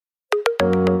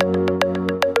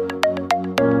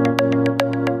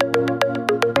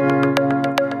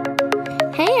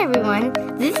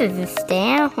to the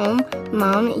Stay at Home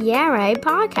Mom Yeah Right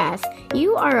podcast.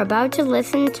 You are about to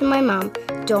listen to my mom.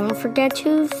 Don't forget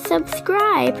to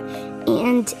subscribe.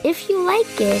 And if you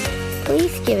like it,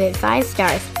 please give it 5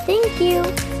 stars. Thank you.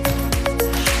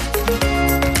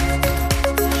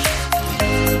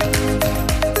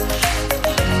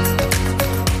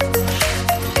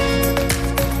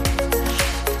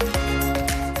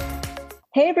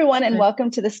 Hey everyone, and welcome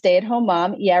to the Stay at Home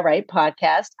Mom Yeah Right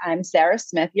podcast. I'm Sarah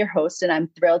Smith, your host, and I'm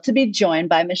thrilled to be joined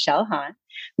by Michelle Hahn.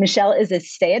 Michelle is a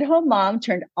stay-at-home mom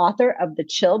turned author of The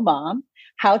Chill Mom: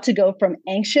 How to Go from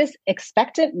Anxious,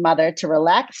 Expectant Mother to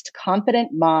Relaxed,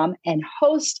 Confident Mom, and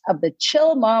host of the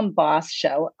Chill Mom Boss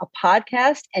Show, a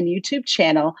podcast and YouTube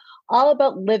channel all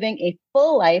about living a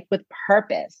full life with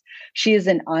purpose. She is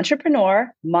an entrepreneur,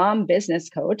 mom business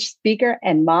coach, speaker,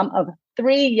 and mom of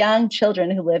 3 young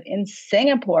children who live in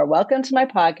Singapore. Welcome to my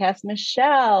podcast,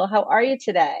 Michelle. How are you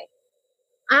today?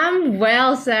 I'm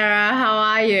well, Sarah. How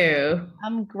are you?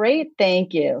 I'm great,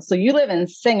 thank you. So you live in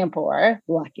Singapore,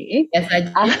 lucky. Yes, I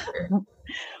do.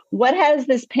 What has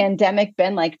this pandemic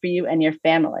been like for you and your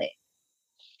family?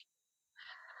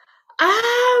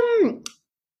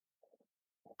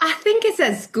 I think it's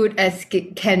as good as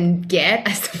it can get,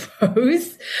 I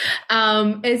suppose.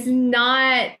 It's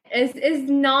not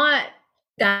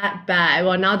that bad.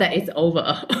 Well, now that it's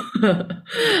over,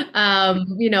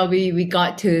 we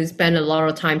got to spend a lot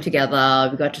of time together.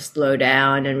 We got to slow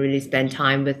down and really spend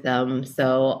time with them.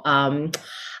 So,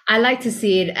 I like to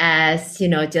see it as,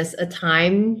 just a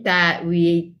time that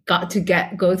we got to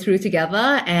go through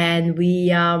together, and we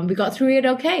got through it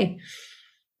okay.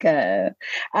 Good.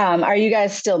 Are you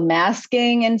guys still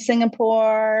masking in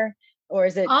Singapore? Or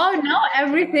is it? Oh, no,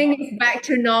 everything is back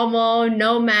to normal.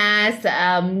 No mask,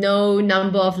 no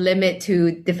number of limit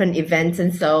to different events.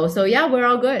 And so yeah, we're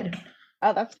all good.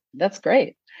 Oh, that's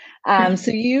great.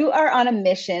 So you are on a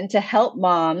mission to help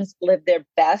moms live their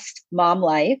best mom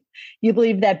life. You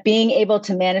believe that being able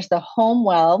to manage the home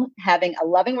well, having a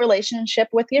loving relationship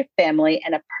with your family,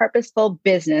 and a purposeful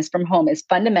business from home is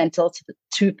fundamental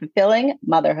to fulfilling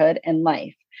motherhood and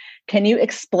life. Can you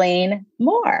explain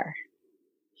more?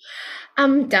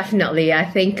 Definitely. I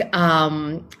think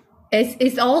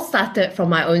it's all started from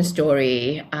my own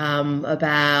story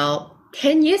about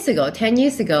 10 years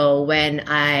ago when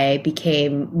I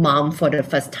became mom for the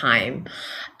first time.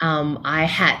 I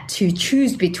had to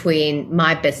choose between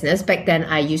my business. Back then,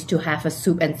 I used to have a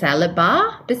soup and salad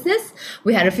bar business.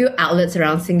 We had a few outlets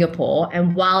around Singapore.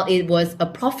 And while it was a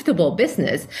profitable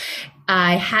business,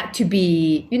 I had to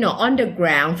be, on the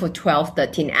ground for 12,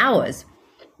 13 hours.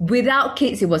 Without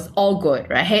kids, it was all good,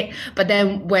 right? But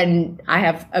then when I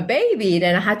have a baby,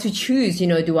 then I had to choose,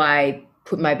 do I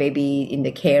put my baby in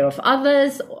the care of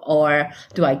others, or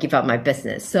do I give up my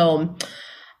business? So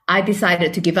I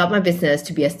decided to give up my business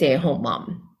to be a stay-at-home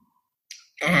mom.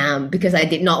 Because I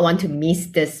did not want to miss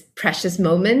this precious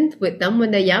moment with them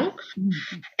when they're young.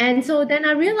 Mm-hmm. And so then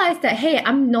I realized that, hey,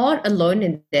 I'm not alone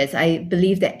in this. I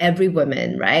believe that every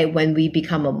woman, right, when we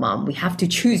become a mom, we have to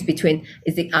choose between,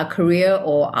 is it our career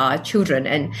or our children?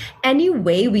 And any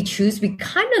way we choose, we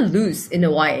kind of lose in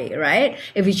a way, right?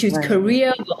 If we choose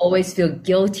career, we'll always feel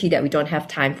guilty that we don't have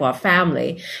time for our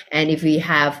family. And if we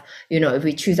have, if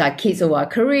we choose our kids over our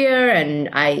career, and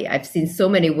I've seen so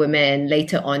many women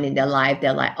later on in their life,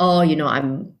 they're like, oh,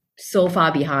 I'm so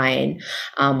far behind.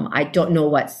 I don't know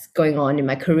what's going on in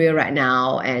my career right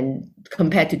now. And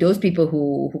compared to those people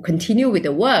who continue with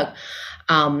the work,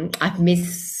 I've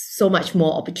missed so much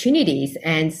more opportunities.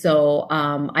 And so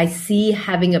I see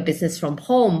having a business from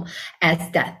home as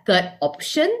that third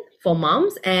option for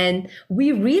moms. And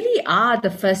we really are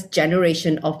the first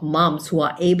generation of moms who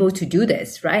are able to do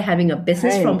this, right? Having a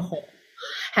business from home.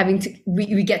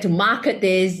 We get to market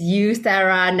this. You,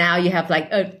 Sarah, now you have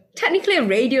technically a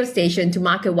radio station to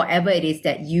market whatever it is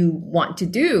that you want to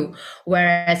do.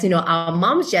 Whereas, our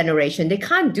mom's generation, they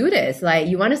can't do this. Like,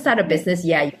 you want to start a business?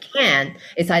 Yeah, you can.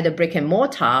 It's either brick and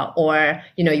mortar, or,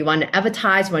 you want to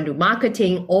advertise, you want to do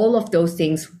marketing. All of those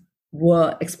things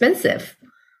were expensive.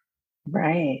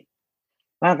 Right.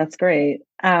 Wow, that's great.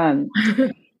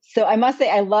 So I must say,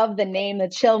 I love the name, The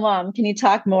Chill Mom. Can you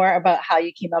talk more about how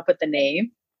you came up with the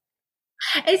name?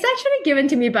 It's actually given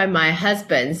to me by my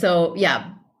husband. So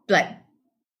yeah,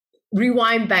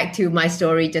 rewind back to my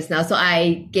story just now. So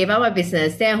I gave up my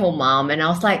business, stay-at-home mom, and I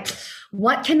was like,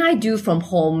 what can I do from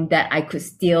home that I could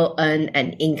still earn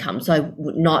an income so I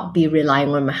would not be relying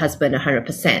on my husband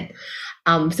 100%?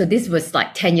 So this was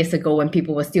 10 years ago when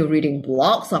people were still reading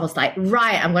blogs. So I was like,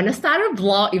 right, I'm going to start a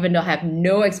blog, even though I have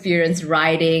no experience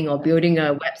writing or building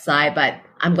a website, but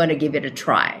I'm going to give it a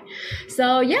try.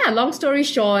 So yeah, long story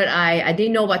short, I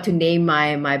didn't know what to name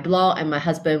my blog, and my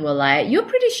husband were like, you're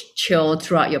pretty chill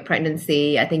throughout your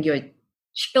pregnancy. I think you're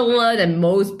chiller than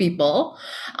most people.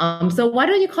 So why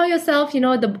don't you call yourself,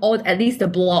 or at least the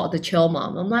blog, the chill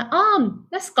mom? I'm like,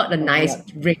 that's got a nice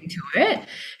ring to it.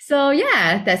 So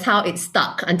yeah, that's how it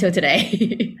stuck until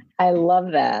today. I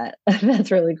love that.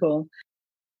 That's really cool.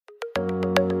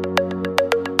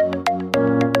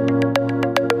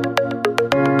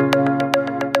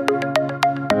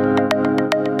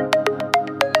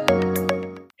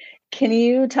 Can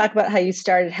you talk about how you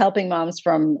started helping moms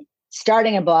from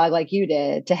starting a blog like you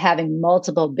did to having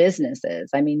multiple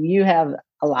businesses? I mean, you have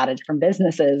a lot of different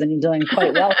businesses and you're doing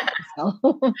quite well.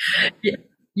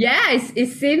 Yeah, it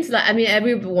seems like,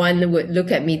 everyone would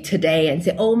look at me today and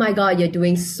say, oh my God, you're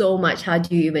doing so much. How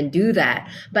do you even do that?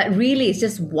 But really, it's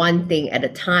just one thing at a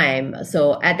time.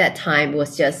 So at that time, it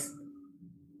was just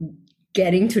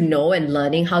getting to know and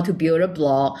learning how to build a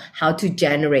blog, how to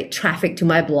generate traffic to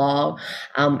my blog,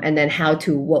 and then how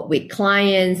to work with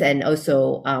clients. And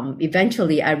also,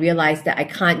 eventually I realized that I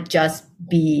can't just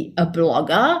be a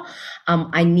blogger.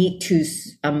 I need to,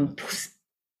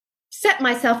 set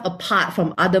myself apart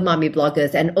from other mommy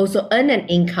bloggers and also earn an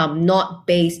income not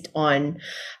based on,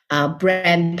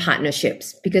 brand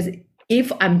partnerships. Because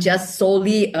if I'm just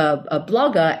solely a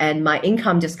blogger and my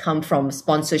income just come from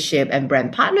sponsorship and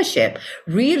brand partnership,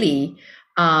 really,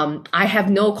 I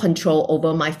have no control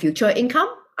over my future income.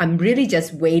 I'm really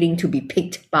just waiting to be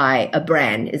picked by a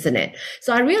brand, isn't it?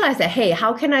 So I realized that, hey,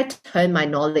 how can I turn my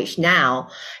knowledge now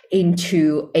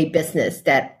into a business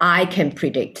that I can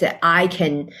predict, that I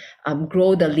can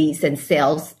grow the leads and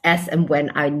sales as and when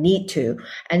I need to.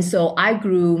 And so I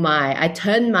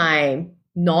turned my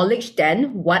knowledge then,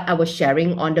 what I was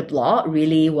sharing on the blog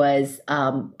really was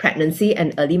pregnancy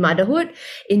and early motherhood,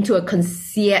 into a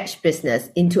concierge business,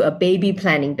 into a baby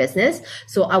planning business.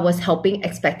 So I was helping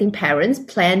expecting parents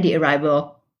plan the arrival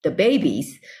of the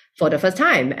babies for the first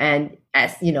time. And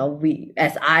as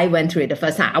I went through it the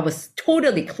first time, I was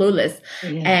totally clueless.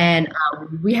 Yeah. And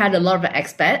we had a lot of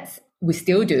expats, we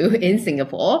still do in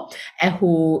Singapore, and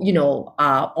who,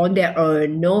 are on their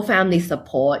own, no family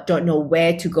support, don't know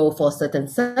where to go for certain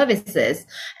services.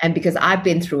 And because I've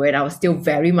been through it, I was still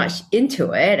very much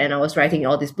into it. And I was writing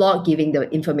all this blog, giving the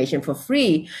information for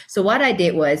free. So what I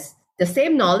did was the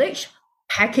same knowledge,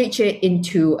 package it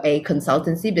into a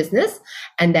consultancy business,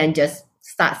 and then just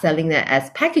start selling that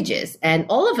as packages. And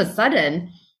all of a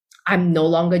sudden, I'm no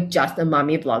longer just a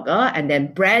mommy blogger. And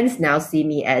then brands now see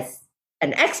me as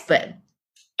an expert,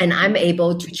 and I'm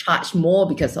able to charge more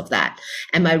because of that.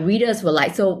 And my readers were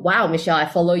like, so wow, Michelle, I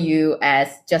follow you as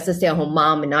just a stay-at-home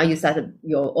mom, and now you started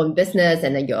your own business,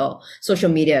 and then your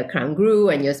social media account grew,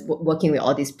 and you're working with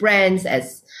all these brands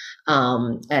as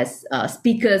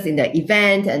speakers in the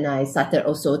event. And I started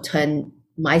also turn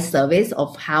my service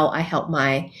of how I help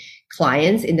my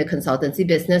clients in the consultancy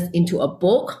business into a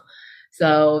book.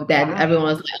 So then everyone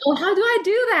was like, oh, how do I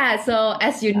do that? So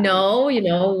as you know,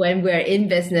 when we're in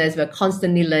business, we're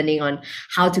constantly learning on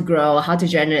how to grow, how to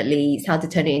generate leads, how to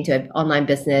turn it into an online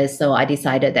business. So I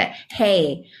decided that,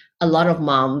 hey, a lot of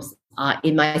moms are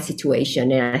in my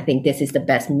situation, and I think this is the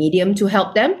best medium to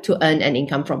help them to earn an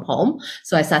income from home.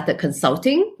 So I started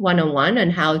consulting one-on-one on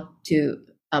how to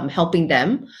helping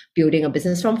them building a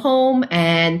business from home.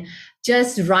 And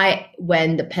just right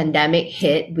when the pandemic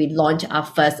hit, we launched our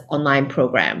first online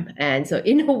program. And so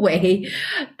in a way,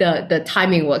 the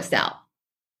timing works out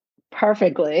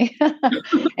perfectly.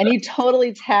 And you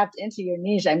totally tapped into your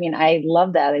niche. I mean, I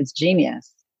love that. It's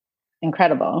genius.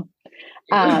 Incredible.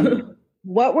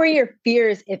 What were your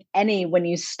fears, if any, when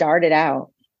you started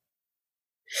out?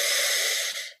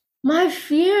 My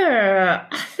fear,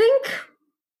 I think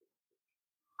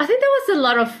there was a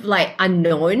lot of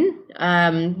unknown.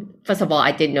 First of all,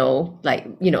 I didn't know,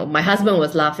 my husband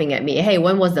was laughing at me. Hey,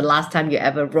 when was the last time you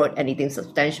ever wrote anything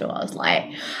substantial? I was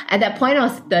like, at that point I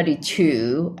was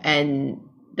 32, and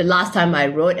the last time I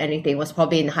wrote anything was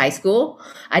probably in high school.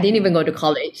 I didn't even go to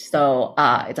college. So,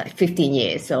 it's like 15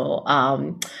 years. So,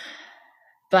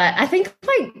 but I think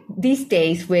these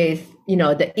days with,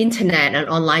 the internet and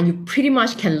online, you pretty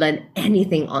much can learn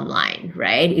anything online,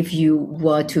 right? If you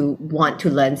were to want to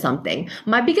learn something.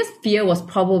 My biggest fear was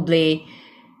probably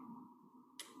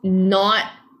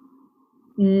not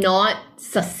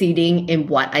succeeding in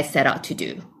what I set out to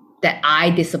do, that I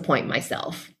disappoint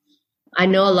myself. I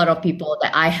know a lot of people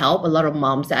that I help, a lot of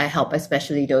moms that I help,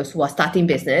 especially those who are starting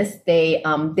business,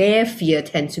 their fear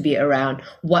tends to be around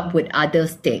what would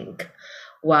others think.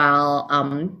 While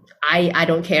I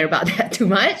don't care about that too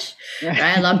much,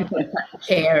 right? A lot of people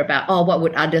care about, what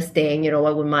would others think?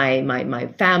 What would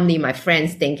my family, my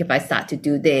friends think if I start to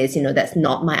do this? That's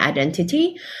not my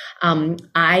identity.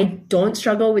 I don't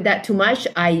struggle with that too much.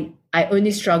 I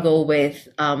only struggle with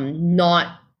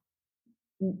not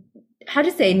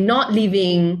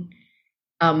living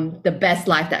the best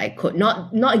life that I could,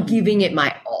 not giving it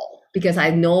my all, because I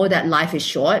know that life is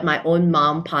short. My own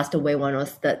mom passed away when I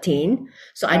was 13.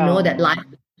 So I know that life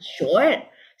is short.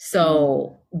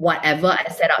 So whatever I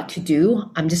set out to do,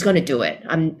 I'm just going to do it.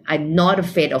 I'm not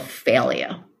afraid of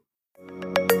failure.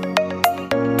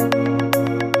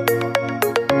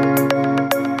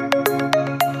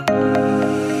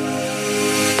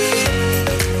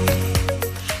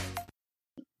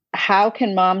 How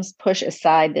can moms push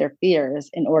aside their fears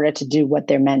in order to do what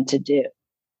they're meant to do?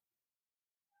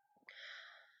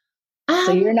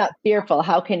 So you're not fearful.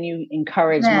 How can you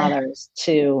encourage mothers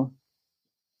to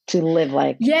live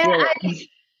like this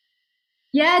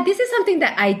is something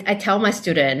that I tell my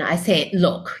student. I say,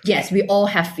 look, yes, we all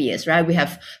have fears, right? We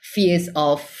have fears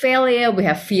of failure. We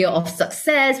have fear of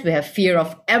success. We have fear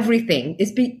of everything.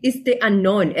 It's the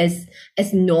unknown as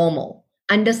normal.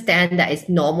 Understand that it's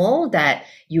normal that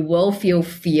you will feel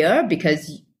fear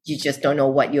because you just don't know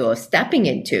what you're stepping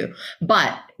into.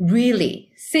 But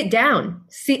really, sit down,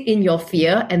 sit in your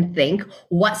fear and think,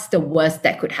 what's the worst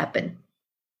that could happen?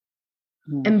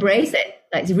 Embrace it.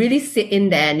 Like really sit in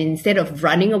there, and instead of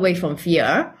running away from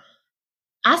fear,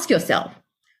 ask yourself,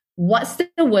 what's the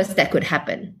worst that could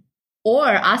happen? Or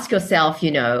ask yourself,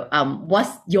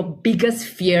 what's your biggest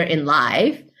fear in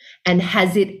life? And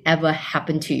has it ever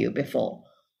happened to you before?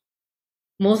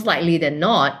 Most likely than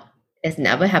not, it's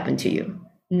never happened to you.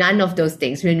 None of those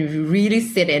things. When you really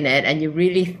sit in it and you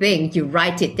really think, you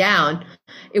write it down,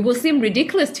 it will seem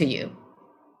ridiculous to you,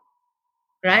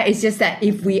 right? It's just that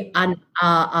if we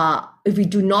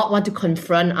do not want to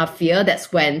confront our fear,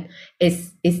 that's when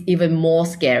it's even more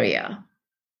scarier.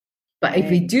 But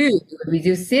if we do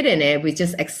sit in it, we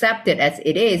just accept it as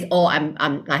it is. Oh,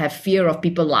 I have fear of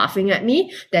people laughing at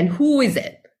me. Then who is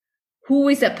it? Who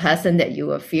is that person that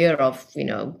you are fear of,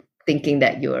 thinking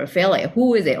that you're a failure?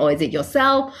 Who is it? Or is it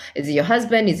yourself? Is it your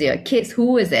husband? Is it your kids?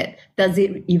 Who is it? Does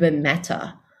it even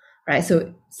matter? Right?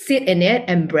 So sit in it,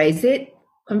 embrace it,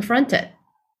 confront it.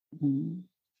 Mm-hmm.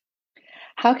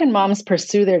 How can moms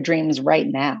pursue their dreams right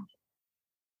now?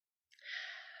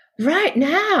 Right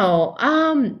now,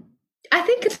 I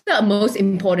think the most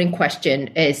important question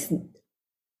is,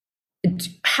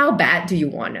 how bad do you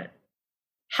want it?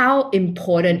 How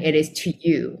important it is to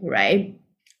you, right?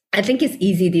 I think it's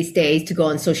easy these days to go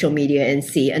on social media and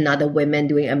see another woman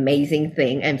doing amazing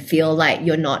thing and feel like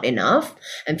you're not enough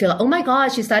and feel like, oh my God,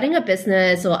 she's starting a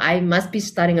business, or I must be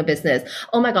starting a business.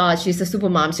 Oh my God, she's a super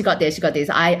mom. She got this, she got this.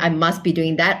 I must be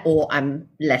doing that, or I'm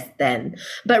less than.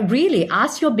 But really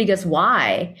ask your biggest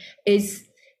why.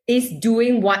 Is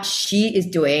doing what she is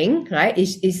doing, right?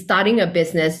 Is starting a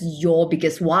business your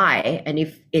biggest why? And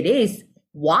if it is,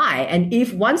 why? And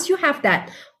if once you have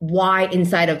that why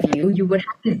inside of you, you would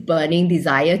have this burning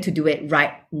desire to do it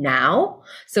right now.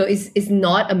 So it's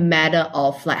not a matter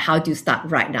of like, how do you start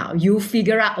right now? You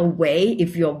figure out a way.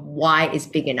 If your why is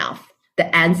big enough,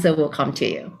 the answer will come to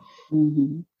you.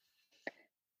 Mm-hmm.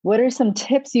 What are some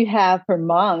tips you have for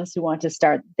moms who want to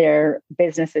start their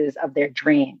businesses of their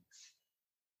dreams?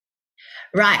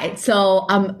 Right. So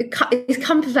it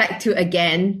comes back to,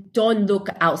 again, don't look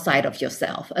outside of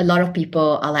yourself. A lot of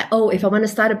people are like, oh, if I want to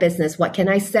start a business, what can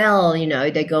I sell?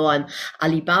 They go on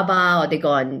Alibaba, or they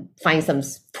go and find some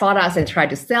products and try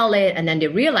to sell it. And then they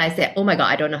realize that, oh my God,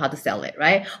 I don't know how to sell it,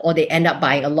 right? Or they end up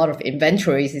buying a lot of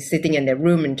inventories, sitting in their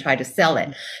room and try to sell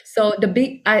it. So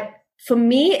for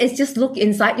me, it's just look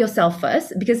inside yourself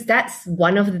first, because that's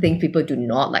one of the things people do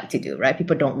not like to do, right?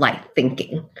 People don't like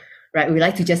thinking. Right? We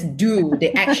like to just do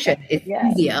the action. It's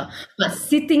easier. But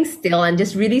sitting still and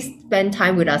just really spend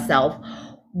time with ourselves.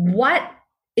 What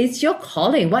is your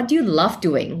calling? What do you love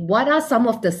doing? What are some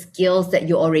of the skills that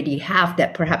you already have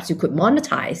that perhaps you could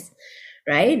monetize?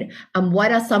 Right?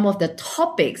 What are some of the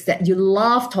topics that you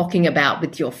love talking about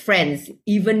with your friends,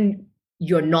 even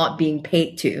you're not being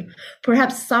paid to?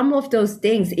 Perhaps some of those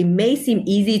things, it may seem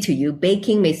easy to you.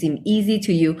 Baking may seem easy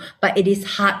to you, but it is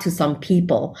hard to some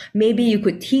people. Maybe you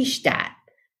could teach that,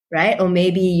 right? Or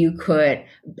maybe you could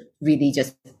really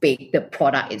just bake the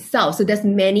product itself. So there's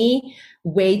many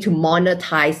ways to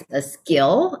monetize a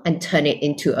skill and turn it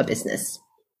into a business.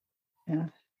 Yeah.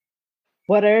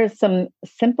 What are some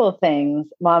simple things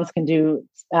moms can do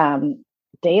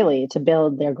daily to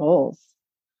build their goals?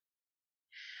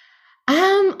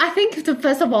 I think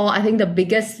first of all, I think the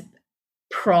biggest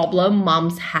problem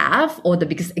moms have, or the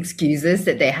biggest excuses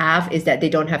that they have, is that they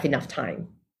don't have enough time.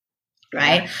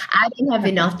 Right? I don't have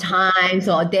enough time,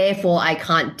 so therefore I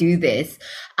can't do this.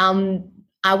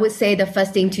 I would say the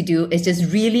first thing to do is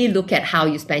just really look at how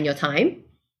you spend your time.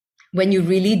 When you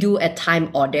really do a time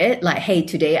audit, like, hey,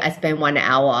 today I spent 1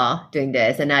 hour doing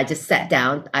this, and I just sat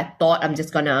down. I thought I'm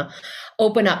just going to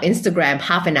open up Instagram,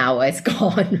 half an hour, it's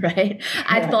gone, right?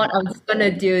 I thought I was going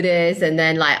to do this, and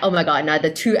then like, oh my God, another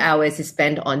 2 hours is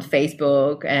spent on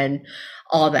Facebook and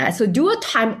all that. So do a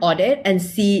time audit and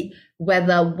see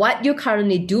whether what you're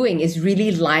currently doing is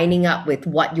really lining up with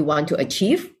what you want to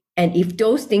achieve. And if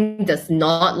those things does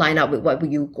not line up with what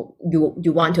you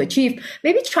want to achieve,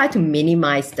 maybe try to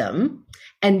minimize them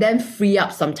and then free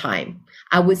up some time.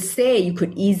 I would say you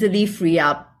could easily free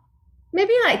up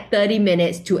maybe like 30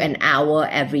 minutes to an hour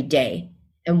every day.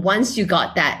 And once you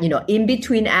got that, in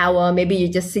between hour, maybe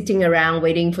you're just sitting around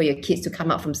waiting for your kids to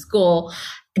come out from school.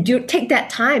 You take that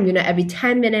time, every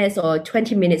 10 minutes or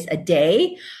 20 minutes a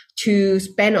day to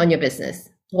spend on your business,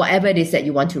 whatever it is that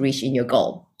you want to reach in your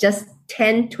goal. Just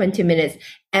 10, 20 minutes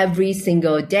every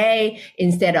single day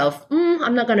instead of,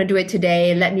 I'm not going to do it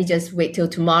today. Let me just wait till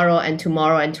tomorrow and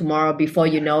tomorrow and tomorrow. Before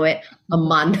you know it, a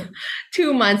month,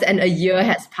 2 months, and a year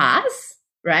has passed,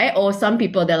 right? Or some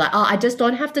people, they're like, I just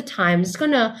don't have the time. I'm just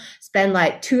going to spend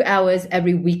like 2 hours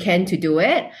every weekend to do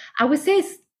it. I would say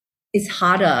it's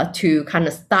harder to kind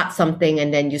of start something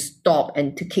and then you stop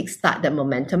and to kickstart the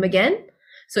momentum again.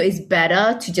 So it's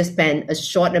better to just spend a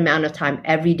short amount of time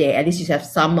every day. At least you have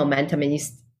some momentum and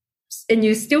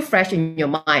you're still fresh in your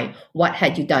mind. What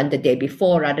had you done the day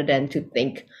before, rather than to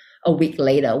think a week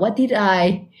later, what did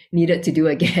I needed to do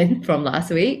again from last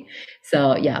week?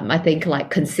 So yeah, I think like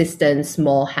consistent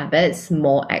small habits,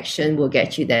 small action will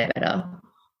get you there better.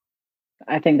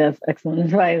 I think that's excellent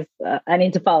advice. I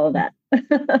need to follow that.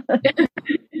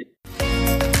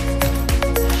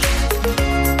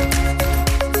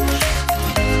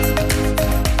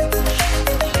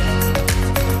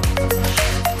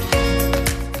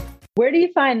 Where do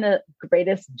you find the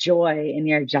greatest joy in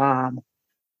your job?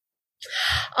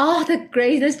 Oh, the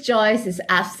greatest joy is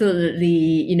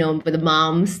absolutely, with the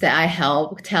moms that I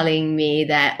help telling me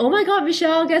that, oh my God,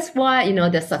 Michelle, guess what?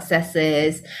 The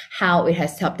successes, how it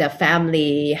has helped their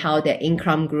family, how their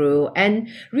income grew, and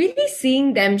really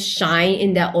seeing them shine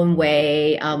in their own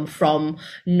way, from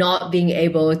not being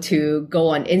able to go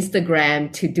on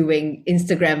Instagram to doing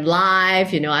Instagram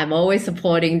Live. I'm always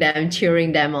supporting them,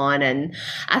 cheering them on. And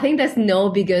I think there's no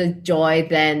bigger joy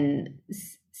than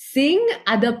seeing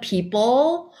other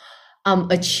people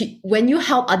achieve, when you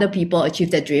help other people achieve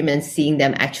their dream and seeing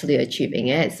them actually achieving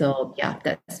it. So yeah,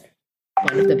 that's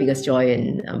one of the biggest joy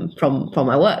in from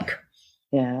my work.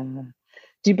 Yeah.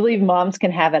 Do you believe moms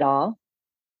can have it all?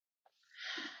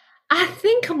 I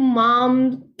think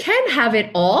mom can have it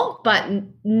all, but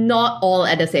not all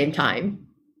at the same time.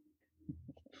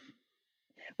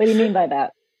 What do you mean by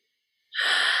that?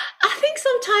 I think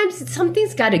sometimes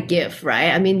something's got to give,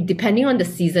 right? I mean, depending on the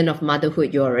season of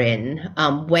motherhood you're in,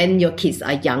 when your kids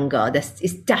are younger,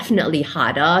 it's definitely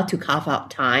harder to carve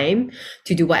out time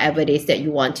to do whatever it is that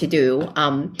you want to do.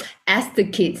 As the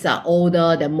kids are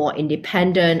older, they're more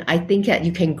independent. I think that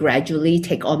you can gradually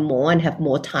take on more and have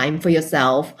more time for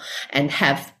yourself and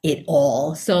have it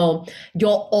all. So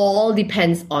your all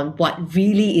depends on what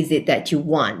really is it that you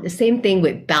want. The same thing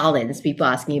with balance. People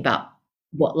asking about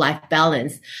work-life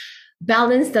balance.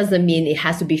 Balance doesn't mean it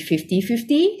has to be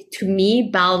 50-50. To me,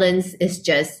 balance is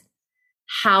just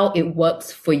how it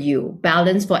works for you.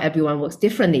 Balance for everyone works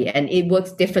differently, and it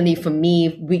works differently for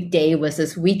me weekday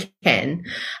versus weekend.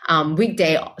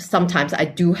 Weekday, sometimes I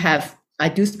do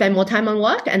spend more time on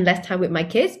work and less time with my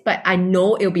kids, but I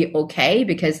know it'll be okay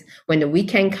because when the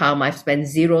weekend comes, I've spent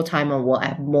 0 time on work. I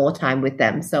have more time with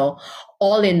them. So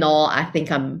all in all, I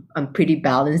think I'm pretty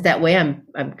balanced that way.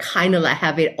 I'm kind of like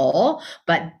have it all,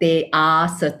 but there are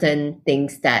certain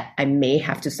things that I may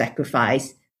have to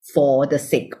sacrifice for the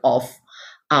sake of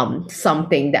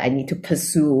something that I need to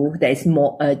pursue that is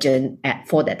more urgent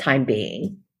for that time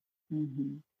being.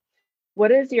 Mm-hmm. What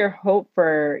is your hope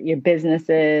for your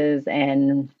businesses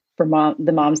and for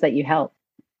the moms that you help?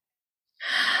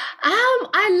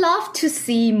 I love to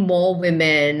see more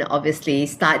women obviously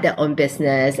start their own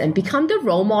business and become the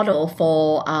role model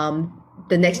for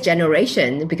the next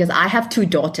generation, because I have 2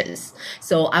 daughters.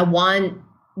 So I want,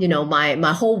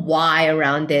 my whole why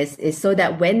around this is so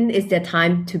that when it's their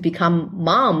time to become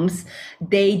moms,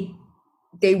 they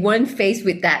weren't faced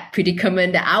with that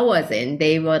predicament that I was in.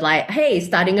 They were like, hey,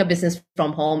 starting a business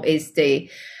from home is the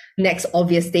next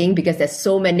obvious thing because there's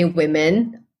so many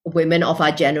women of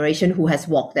our generation who has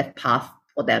walked that path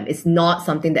for them. It's not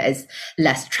something that is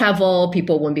less travel.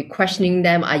 People won't be questioning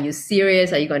them. Are you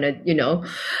serious? Are you going to,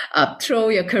 throw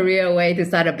your career away to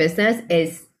start a business?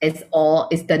 It's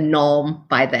the norm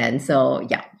by then. So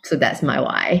yeah, so that's my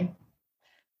why.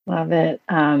 Love it.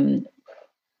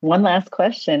 One last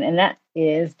question, and that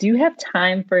is, do you have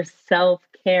time for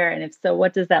self-care? And if so,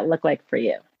 what does that look like for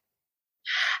you?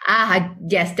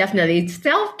 Yes, definitely.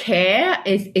 Self-care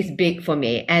is big for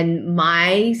me. And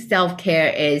my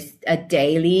self-care is a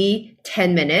daily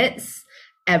 10 minutes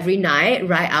every night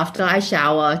right after I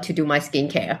shower to do my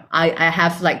skincare. I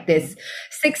have like this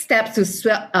 6 steps to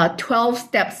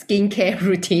 12-step skincare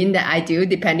routine that I do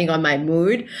depending on my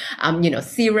mood.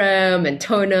 Serum and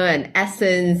toner and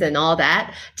essence and all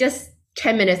that. Just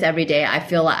 10 minutes every day. I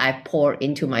feel like I pour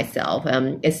into myself.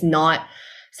 It's not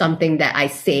something that I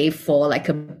save for like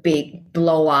a big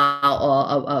blowout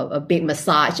or a big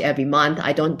massage every month.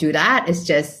 I don't do that. It's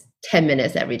just 10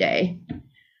 minutes every day.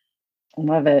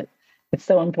 Love it. It's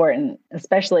so important,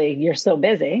 especially you're so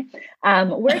busy.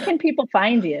 Where can people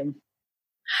find you?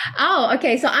 Oh,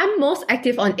 okay. So I'm most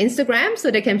active on Instagram,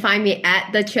 so they can find me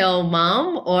at The Chill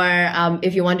Mom, or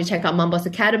if you want to check out Mom Boss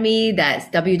Academy, that's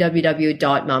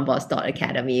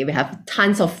www.momboss.academy. We have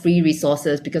tons of free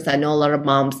resources because I know a lot of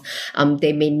moms,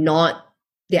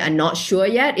 they are not sure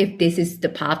yet if this is the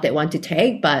path they want to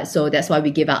take, but so that's why we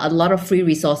give out a lot of free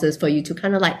resources for you to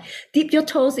kind of like dip your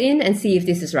toes in and see if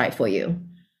this is right for you.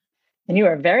 And you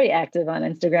are very active on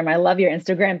Instagram. I love your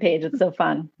Instagram page. It's so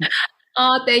fun.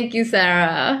 Oh, thank you,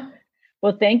 Sarah.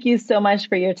 Well, thank you so much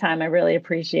for your time. I really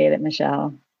appreciate it,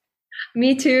 Michelle.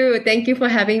 Me too. Thank you for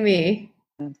having me.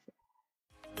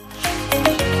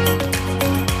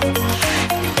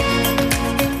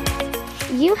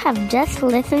 You have just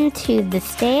listened to the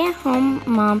Stay at Home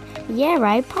Mom Yeah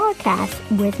Right podcast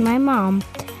with my mom.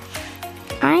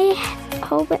 I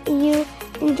hope you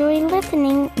enjoy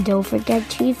listening. Don't forget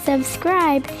to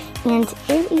subscribe. And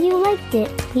if you liked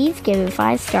it, please give it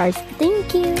 5 stars.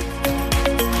 Thank you.